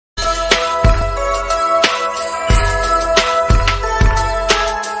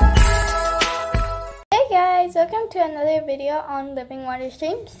welcome to another video on Living Water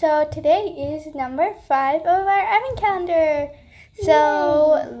Stream. So today is number 5 of our advent calendar.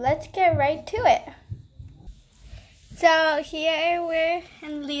 So let's get right to it. So here we're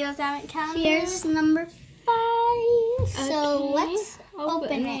in Leo's advent calendar. Here's number 5. Okay. So let's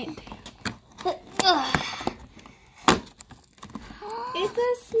open it. It's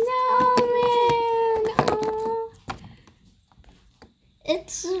a snowman. Oh.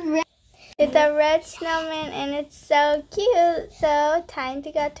 It's red. It's a red snowman and it's so cute. So time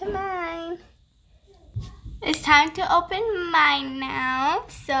to go to mine. It's time to open mine now.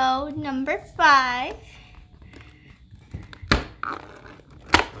 So number 5.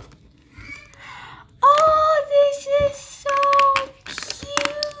 Oh, this is so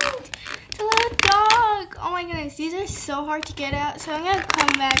cute. It's a little dog. Oh my goodness, these are so hard to get out. So I'm gonna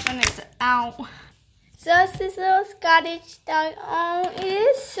come back when it's out. So it's this little Scottish dog. Oh, it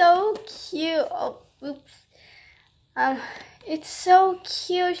is so cute. Oh, oops. It's so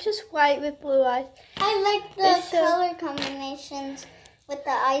cute. It's just white with blue eyes. I like the color combinations with the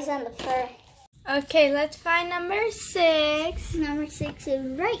eyes and the fur. Okay, let's find number 6. Number 6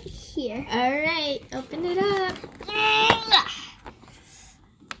 is right here. All right, open it up.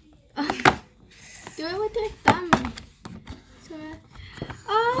 Do it with your thumb.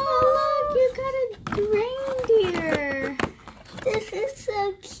 Oh, look, you got a reindeer. This is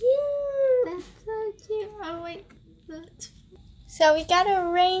so cute. That's so cute. Oh, wait. So we got a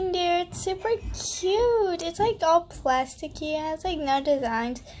reindeer. It's super cute. It's like all plasticky. It has like no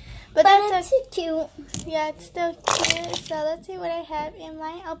designs. But that's so cute. Yeah, it's still cute. So let's see what I have in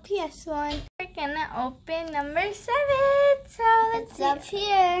my LPS one. We're gonna open number 7. So let's see. Up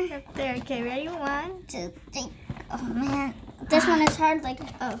here. Up there. Okay, ready? 1, 2, 3. Oh man, this one is hard. Like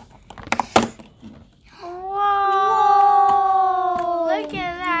Whoa! Look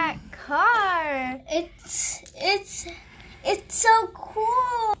at that car. It's so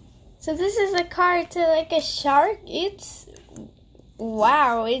cool. So this is a car. It's like a shark.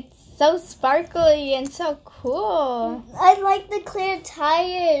 Wow, it's so sparkly and so cool. I like the clear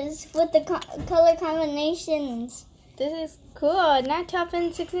tires with the color combinations. This is cool. Now to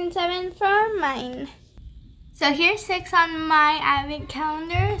open 6 and 7 for mine. So here's 6 on my advent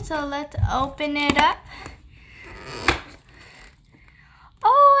calendar. So let's open it up.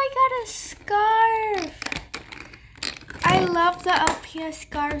 Oh, I got a scarf. I love the LPS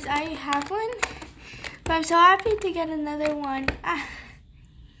scarves. I have one. But I'm so happy to get another one.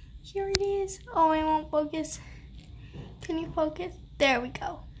 Here it is. Oh, it won't focus. Can you focus? There we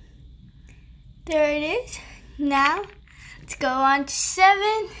go. There it is. Now, let's go on to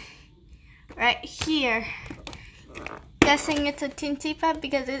 7. Right here. Guessing it's a teensy pet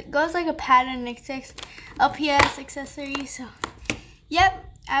because it goes like a pattern. It says LPS accessories. So, yep,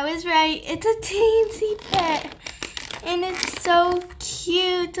 I was right. It's a teensy pet. And it's so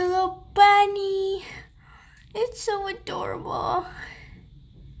cute. A little bunny. It's so adorable.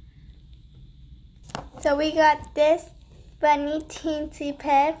 So we got this bunny teensy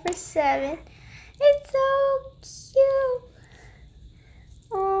pet for 7. It's so cute.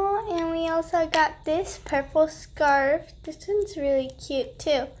 Oh, and we also got this purple scarf. This one's really cute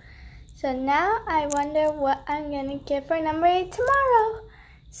too. So now I wonder what I'm gonna get for number 8 tomorrow.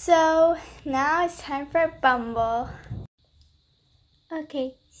 So now it's time for Bumble.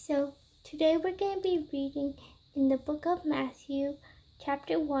 Okay, so today we're going to be reading in the book of Matthew,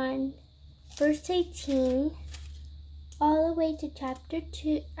 chapter 1, verse 18, all the way to chapter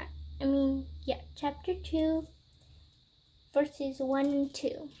 2, chapter 2, verses 1 and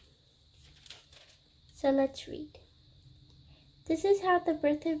 2. So let's read. This is how the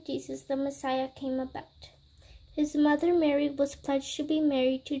birth of Jesus, the Messiah, came about. His mother Mary was pledged to be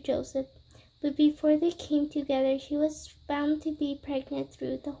married to Joseph, but before they came together, she was found to be pregnant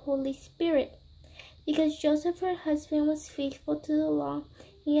through the Holy Spirit. Because Joseph, her husband, was faithful to the law,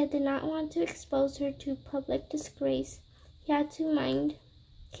 and yet did not want to expose her to public disgrace, he had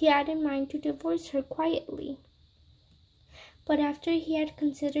in mind to divorce her quietly. But after he had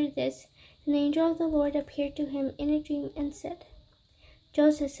considered this, an angel of the Lord appeared to him in a dream and said,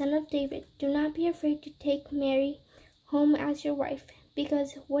 Joseph, son of David, do not be afraid to take Mary home as your wife,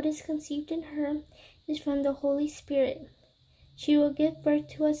 because what is conceived in her is from the Holy Spirit. She will give birth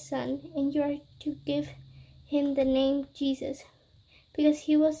to a son, and you are to give him the name Jesus, because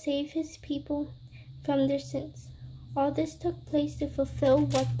he will save his people from their sins. All this took place to fulfill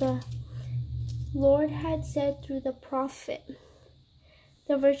what the Lord had said through the prophet.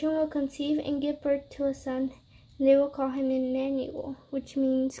 The virgin will conceive and give birth to a son, They will call him Immanuel, which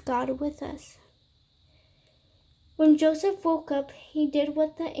means God with us. When Joseph woke up, he did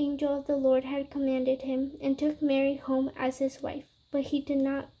what the angel of the Lord had commanded him and took Mary home as his wife. But he did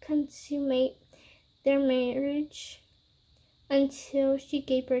not consummate their marriage until she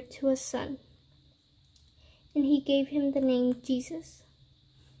gave birth to a son, and he gave him the name Jesus.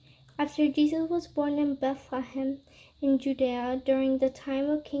 After Jesus was born in Bethlehem in Judea during the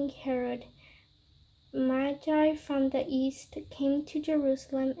time of King Herod, Magi from the east came to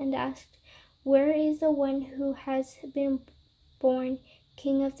Jerusalem and asked, "Where is the one who has been born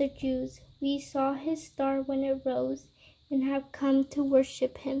King of the Jews? We saw his star when it rose and have come to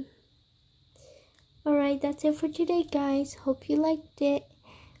worship him." Alright, that's it for today, guys. Hope you liked it.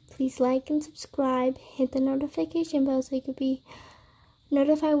 Please like and subscribe. Hit the notification bell so you can be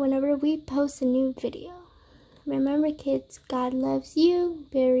notified whenever we post a new video. Remember, kids, God loves you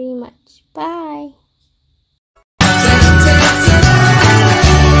very much. Bye.